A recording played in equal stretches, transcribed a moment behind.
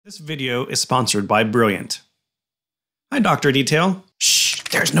This video is sponsored by Brilliant. Hi, Dr. Detail. Shh,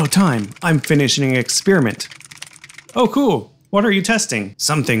 there's no time. I'm finishing an experiment. Oh, cool. What are you testing?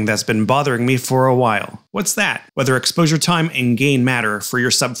 Something that's been bothering me for a while. What's that? Whether exposure time and gain matter for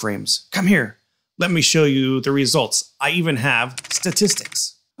your subframes. Come here. Let me show you the results. I even have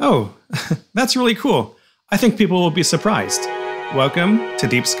statistics. Oh, that's really cool. I think people will be surprised. Welcome to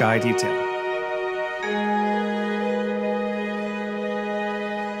Deep Sky Detail.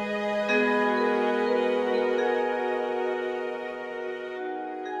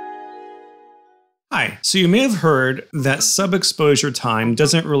 Hi, so you may have heard that sub-exposure time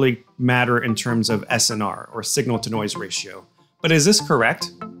doesn't really matter in terms of SNR, or signal-to-noise ratio. But is this correct?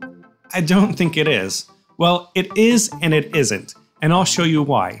 I don't think it is. Well, it is and it isn't, and I'll show you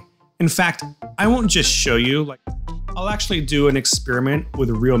why. In fact, I won't just show you, I'll actually do an experiment with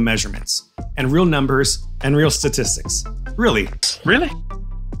real measurements, and real numbers, and real statistics. Really. Really?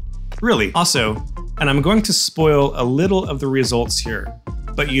 Really. Also, and I'm going to spoil a little of the results here,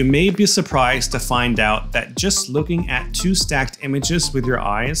 but you may be surprised to find out that just looking at two stacked images with your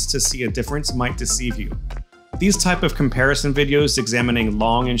eyes to see a difference might deceive you. These type of comparison videos examining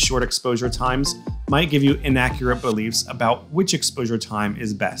long and short exposure times might give you inaccurate beliefs about which exposure time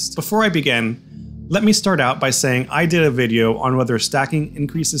is best. Before I begin, let me start out by saying I did a video on whether stacking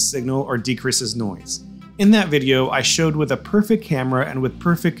increases signal or decreases noise. In that video, I showed with a perfect camera and with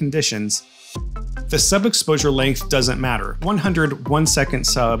perfect conditions, the sub-exposure length doesn't matter. 100 1-second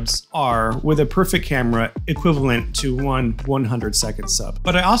subs are, with a perfect camera, equivalent to one 100-second sub.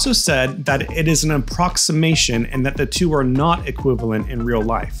 But I also said that it is an approximation and that the two are not equivalent in real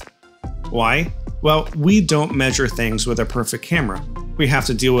life. Why? Well, we don't measure things with a perfect camera. We have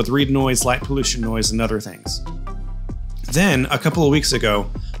to deal with read noise, light pollution noise, and other things. Then, a couple of weeks ago,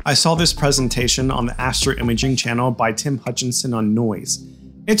 I saw this presentation on the Astro Imaging channel by Tim Hutchinson on noise.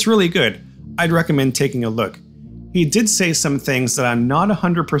 It's really good. I'd recommend taking a look. He did say some things that I'm not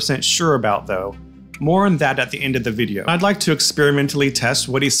 100% sure about though. More on that at the end of the video. I'd like to experimentally test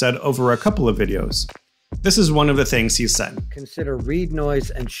what he said over a couple of videos. This is one of the things he said. Consider read noise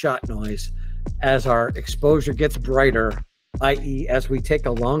and shot noise as our exposure gets brighter, i.e. as we take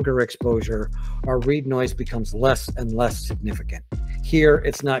a longer exposure, our read noise becomes less and less significant. Here,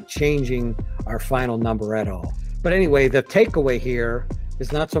 it's not changing our final number at all. But anyway, the takeaway here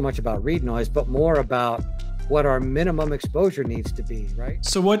is not so much about read noise, but more about what our minimum exposure needs to be, right?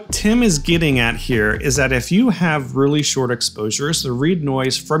 So what Tim is getting at here is that if you have really short exposures, the read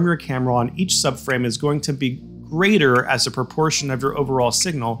noise from your camera on each subframe is going to be greater as a proportion of your overall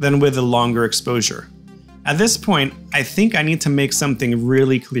signal than with a longer exposure. At this point, I think I need to make something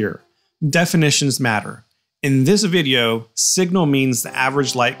really clear. Definitions matter. In this video, signal means the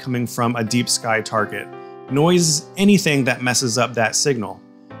average light coming from a deep sky target. Noise is anything that messes up that signal.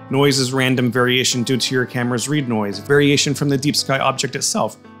 Noise is random variation due to your camera's read noise, variation from the deep sky object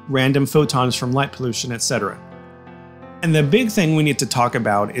itself, random photons from light pollution, etc. And the big thing we need to talk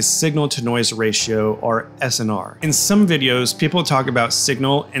about is signal to noise ratio, or SNR. In some videos, people talk about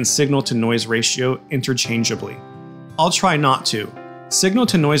signal and signal to noise ratio interchangeably. I'll try not to. Signal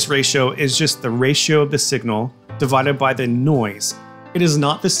to noise ratio is just the ratio of the signal divided by the noise. It is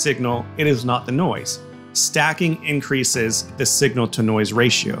not the signal, it is not the noise. Stacking increases the signal-to-noise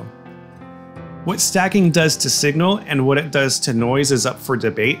ratio. What stacking does to signal and what it does to noise is up for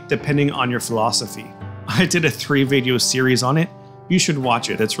debate depending on your philosophy. I did a 3-video series on it. You should watch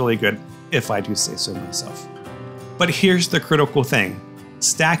it, it's really good, if I do say so myself. But here's the critical thing.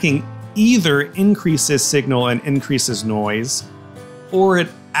 Stacking either increases signal and increases noise, or it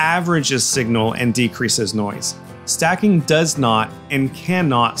averages signal and decreases noise. Stacking does not and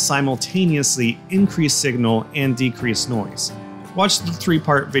cannot simultaneously increase signal and decrease noise. Watch the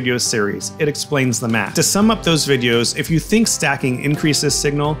 3-part video series, it explains the math. To sum up those videos, if you think stacking increases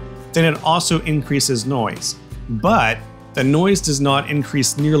signal, then it also increases noise. But the noise does not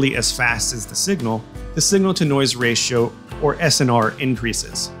increase nearly as fast as the signal to noise ratio, or SNR,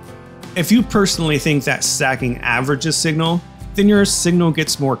 increases. If you personally think that stacking averages signal, then your signal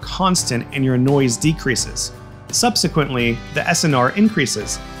gets more constant and your noise decreases. Subsequently, the SNR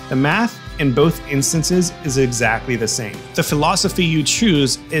increases. The math in both instances is exactly the same. The philosophy you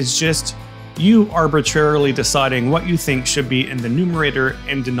choose is just you arbitrarily deciding what you think should be in the numerator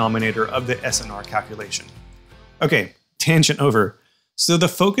and denominator of the SNR calculation. Okay, tangent over. So the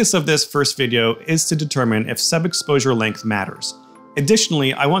focus of this first video is to determine if sub-exposure length matters.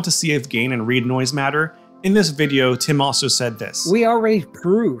 Additionally, I want to see if gain and read noise matter. In this video, Tim also said this. We already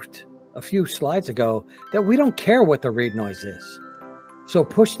proved a few slides ago that we don't care what the read noise is. So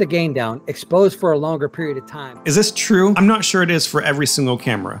push the gain down, expose for a longer period of time. Is this true? I'm not sure it is for every single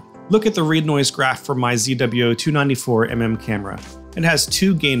camera. Look at the read noise graph for my 𝐠𝐸294mm camera. It has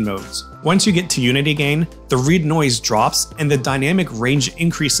 2 gain modes. Once you get to unity gain, the read noise drops and the dynamic range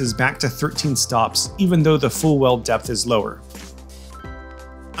increases back to 13 stops, even though the full well depth is lower.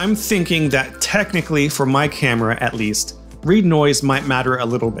 I'm thinking that technically, for my camera at least, read noise might matter a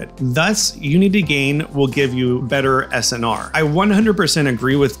little bit. Thus, unity gain will give you better SNR. I 100%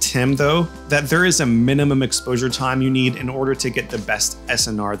 agree with Tim though, that there is a minimum exposure time you need in order to get the best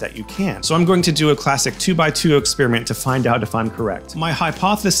SNR that you can. So I'm going to do a classic 2x2 experiment to find out if I'm correct. My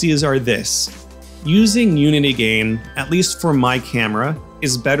hypotheses are this: using unity gain, at least for my camera,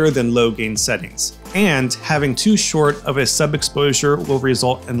 is better than low gain settings. And having too short of a sub-exposure will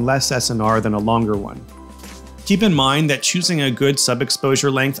result in less SNR than a longer one. Keep in mind that choosing a good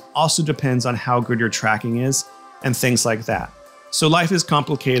sub-exposure length also depends on how good your tracking is and things like that. So life is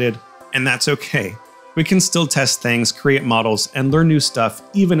complicated, and that's okay. We can still test things, create models, and learn new stuff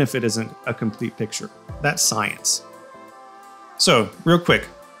even if it isn't a complete picture. That's science. So, real quick,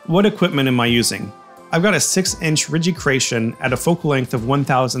 what equipment am I using? I've got a 6-inch 𝐸𝐸𝐸 at a focal length of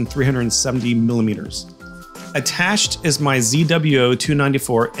 1,370 millimeters. Attached is my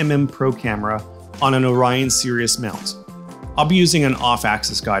𝐠𝐸294mm Pro camera on an Orion Sirius mount. I'll be using an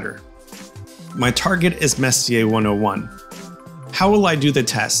off-axis guider. My target is Messier 101. How will I do the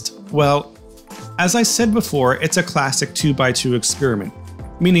test? Well, as I said before, it's a classic 2x2 experiment,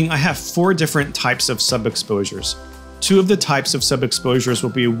 meaning I have 4 different types of sub-exposures. 2 of the types of sub-exposures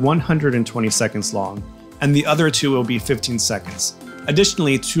will be 120 seconds long, and the other 2 will be 15 seconds.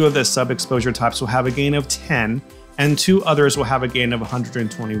 Additionally, 2 of the sub-exposure types will have a gain of 10, and 2 others will have a gain of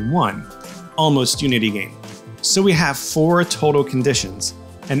 121. Almost unity gain. So we have 4 total conditions,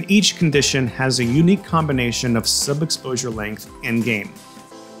 and each condition has a unique combination of sub-exposure length and gain.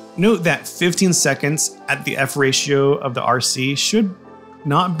 Note that 15 seconds at the F ratio of the RC should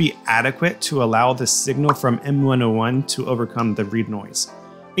not be adequate to allow the signal from M101 to overcome the read noise.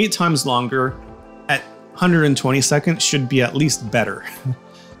 8 times longer at 120 seconds should be at least better.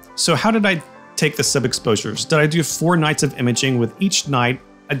 So how did I take the sub-exposures? Did I do 4 nights of imaging with each night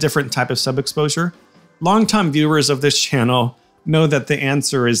a different type of sub-exposure? Longtime viewers of this channel know that the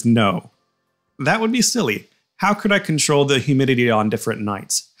answer is no. That would be silly. How could I control the humidity on different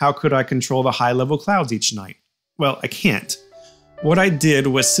nights? How could I control the high-level clouds each night? Well, I can't. What I did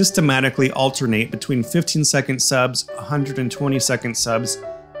was systematically alternate between 15-second subs, 120-second subs,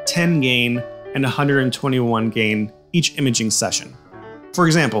 10 gain, and 121 gain each imaging session. For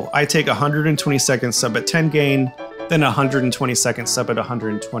example, I take a 120-second sub at 10 gain, then a 120-second sub at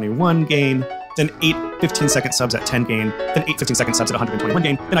 121 gain, then 8 15-second subs at 10 gain, then 8 15-second subs at 121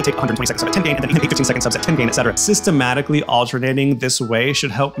 gain, then I take 120-second sub at 10 gain, and then 8 15-second subs at 10 gain, etc. Systematically alternating this way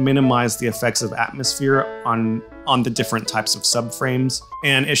should help minimize the effects of atmosphere on the different types of subframes,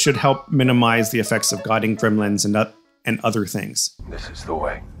 and it should help minimize the effects of guiding gremlins and other things. This is the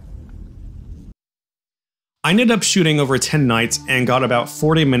way. I ended up shooting over 10 nights and got about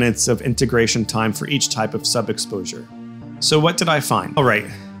 40 minutes of integration time for each type of sub-exposure. So what did I find? Alright,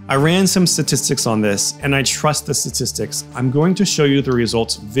 I ran some statistics on this, and I trust the statistics. I'm going to show you the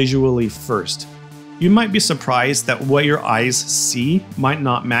results visually first. You might be surprised that what your eyes see might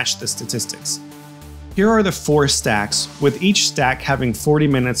not match the statistics. Here are the 4 stacks, with each stack having 40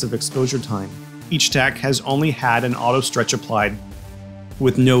 minutes of exposure time. Each stack has only had an auto stretch applied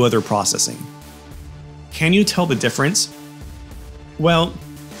with no other processing. Can you tell the difference? Well,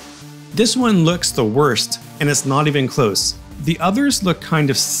 this one looks the worst, and it's not even close. The others look kind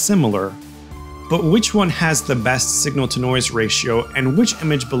of similar, but which one has the best signal-to-noise ratio and which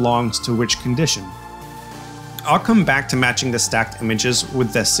image belongs to which condition? I'll come back to matching the stacked images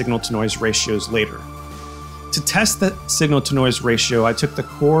with the signal-to-noise ratios later. To test the signal-to-noise ratio, I took the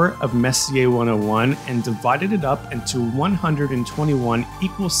core of Messier 101 and divided it up into 121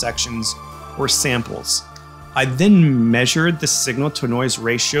 equal sections or samples. I then measured the signal-to-noise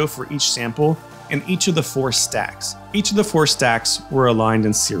ratio for each sample in each of the 4 stacks. Each of the 4 stacks were aligned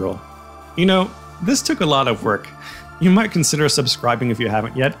in serial. You know, this took a lot of work. You might consider subscribing if you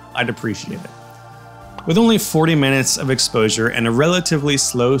haven't yet. I'd appreciate it. With only 40 minutes of exposure and a relatively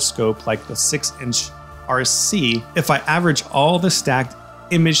slow scope like the 6-inch RC, if I average all the stacked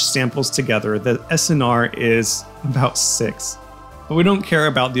image samples together, the SNR is about 6. But we don't care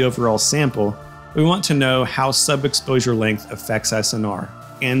about the overall sample. We want to know how sub-exposure length affects SNR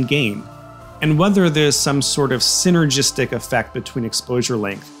and gain, and whether there's some sort of synergistic effect between exposure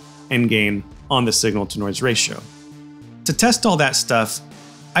length and gain on the signal-to-noise ratio. To test all that stuff,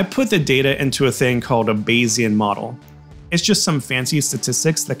 I put the data into a thing called a Bayesian model. It's just some fancy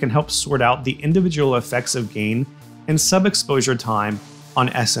statistics that can help sort out the individual effects of gain and sub-exposure time on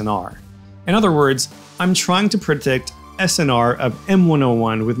SNR. In other words, I'm trying to predict SNR of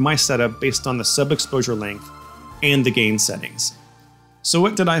M101 with my setup based on the sub-exposure length and the gain settings. So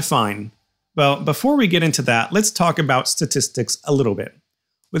what did I find? Well, before we get into that, let's talk about statistics a little bit.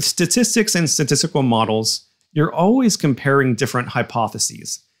 With statistics and statistical models, you're always comparing different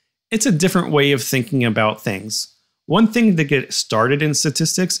hypotheses. It's a different way of thinking about things. One thing to get started in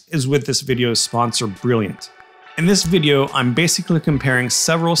statistics is with this video's sponsor, Brilliant. In this video, I'm basically comparing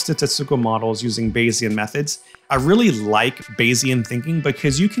several statistical models using Bayesian methods. I really like Bayesian thinking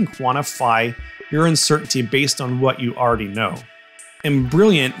because you can quantify your uncertainty based on what you already know. In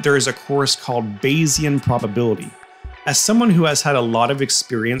Brilliant, there is a course called Bayesian Probability. As someone who has had a lot of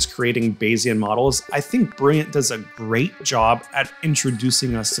experience creating Bayesian models, I think Brilliant does a great job at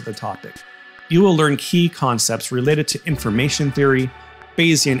introducing us to the topic. You will learn key concepts related to information theory,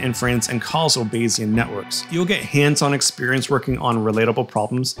 Bayesian inference, and causal Bayesian networks. You'll get hands-on experience working on relatable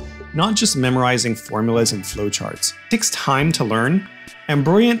problems, not just memorizing formulas and flowcharts. It takes time to learn, and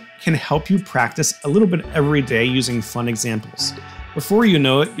Brilliant can help you practice a little bit every day using fun examples. Before you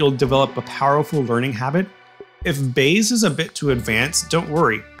know it, you'll develop a powerful learning habit. If Bayes is a bit too advanced, don't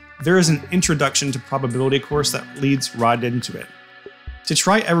worry. There is an Introduction to Probability course that leads right into it. To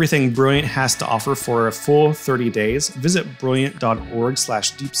try everything Brilliant has to offer for a full 30 days, visit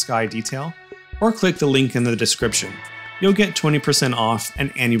brilliant.org/deepskydetail or click the link in the description. You'll get 20% off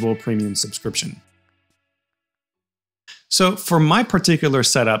an annual premium subscription. So for my particular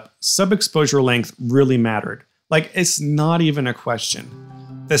setup, sub-exposure length really mattered. Like, it's not even a question.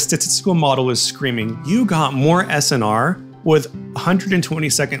 The statistical model is screaming, you got more SNR with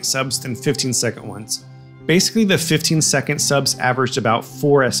 120-second subs than 15-second ones. Basically, the 15-second subs averaged about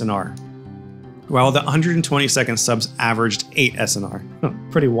 4 SNR, while the 120-second subs averaged 8 SNR.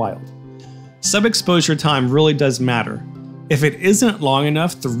 Pretty wild. Sub-exposure time really does matter. If it isn't long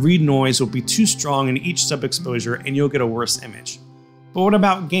enough, the read noise will be too strong in each sub-exposure and you'll get a worse image. But what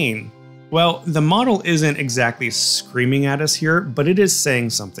about gain? Well, the model isn't exactly screaming at us here, but it is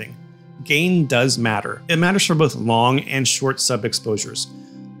saying something. Gain does matter. It matters for both long and short sub-exposures.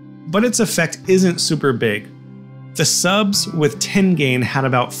 But its effect isn't super big. The subs with 10 gain had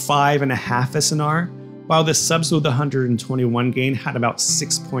about 5.5 SNR, while the subs with 121 gain had about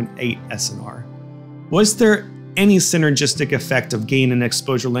 6.8 SNR. Was there any synergistic effect of gain and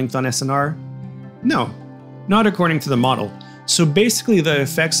exposure length on SNR? No, not according to the model. So basically the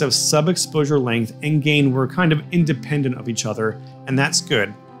effects of sub-exposure length and gain were kind of independent of each other, and that's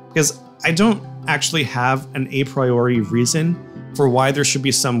good, because I don't actually have an a priori reason for why there should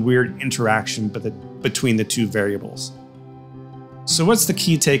be some weird interaction between the two variables. So what's the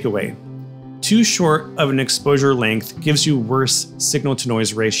key takeaway? Too short of an exposure length gives you worse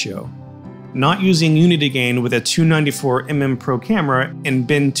signal-to-noise ratio. Not using unity gain with a 294mm Pro camera in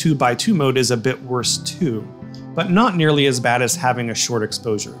bin 2x2 mode is a bit worse too, but not nearly as bad as having a short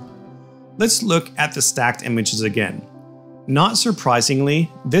exposure. Let's look at the stacked images again. Not surprisingly,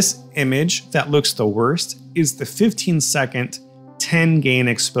 this image that looks the worst is the 15-second 10 gain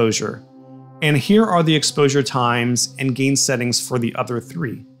exposure. And here are the exposure times and gain settings for the other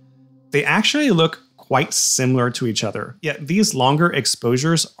three. They actually look quite similar to each other, yet these longer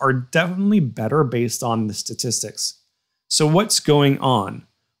exposures are definitely better based on the statistics. So what's going on?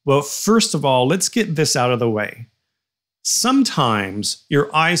 Well, first of all, let's get this out of the way. Sometimes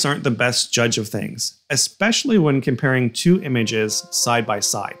your eyes aren't the best judge of things, especially when comparing two images side by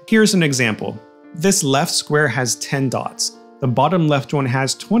side. Here's an example. This left square has 10 dots. The bottom left one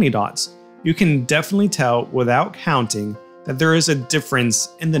has 20 dots. You can definitely tell without counting that there is a difference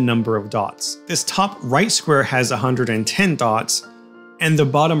in the number of dots. This top right square has 110 dots, and the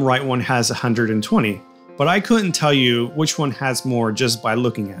bottom right one has 120, but I couldn't tell you which one has more just by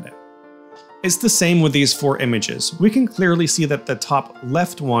looking at it. It's the same with these four images. We can clearly see that the top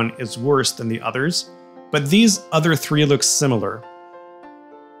left one is worse than the others, but these other three look similar.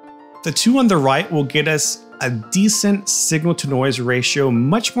 The two on the right will get us a decent signal-to-noise ratio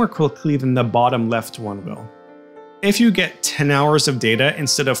much more quickly than the bottom left one will. If you get 10 hours of data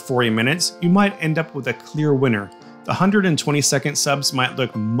instead of 40 minutes, you might end up with a clear winner. The 120-second subs might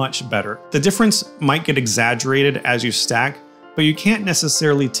look much better. The difference might get exaggerated as you stack, but you can't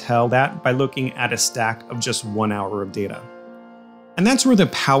necessarily tell that by looking at a stack of just 1 hour of data. And that's where the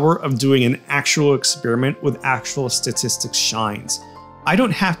power of doing an actual experiment with actual statistics shines. I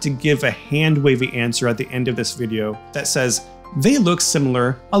don't have to give a hand-wavy answer at the end of this video that says, they look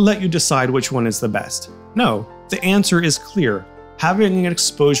similar, I'll let you decide which one is the best. No, the answer is clear. Having an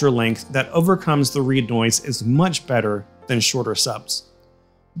exposure length that overcomes the read noise is much better than shorter subs.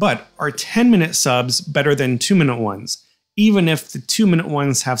 But are 10-minute subs better than 2-minute ones, even if the 2-minute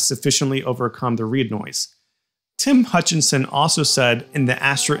ones have sufficiently overcome the read noise? Tim Hutchinson also said in the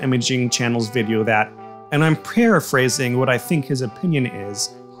Astro Imaging channel's video that, and I'm paraphrasing what I think his opinion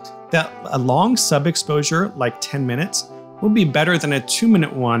is, that a long sub exposure like 10 minutes will be better than a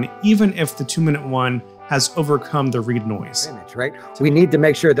 2-minute one, even if the 2-minute one has overcome the read noise. Right? We need to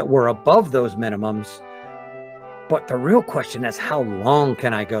make sure that we're above those minimums. But the real question is, how long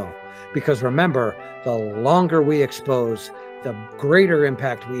can I go? Because remember, the longer we expose, the greater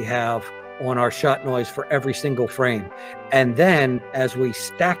impact we have on our shot noise for every single frame. And then as we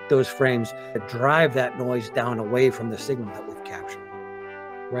stack those frames, drive that noise down away from the signal that we've captured,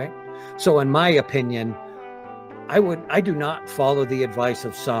 right? So in my opinion, I do not follow the advice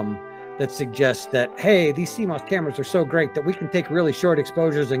of some that suggests that, hey, these CMOS cameras are so great that we can take really short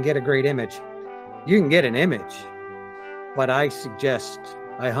exposures and get a great image. You can get an image, but I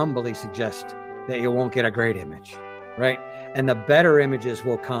humbly suggest that you won't get a great image, right? And the better images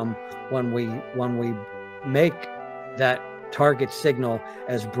will come when we make that target signal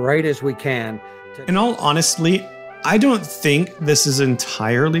as bright as we can. In all honesty, I don't think this is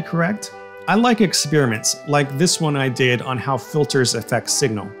entirely correct. I like experiments like this one I did on how filters affect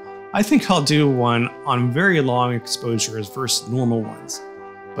signal. I think I'll do one on very long exposures versus normal ones.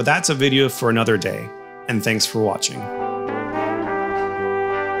 But that's a video for another day, and thanks for watching.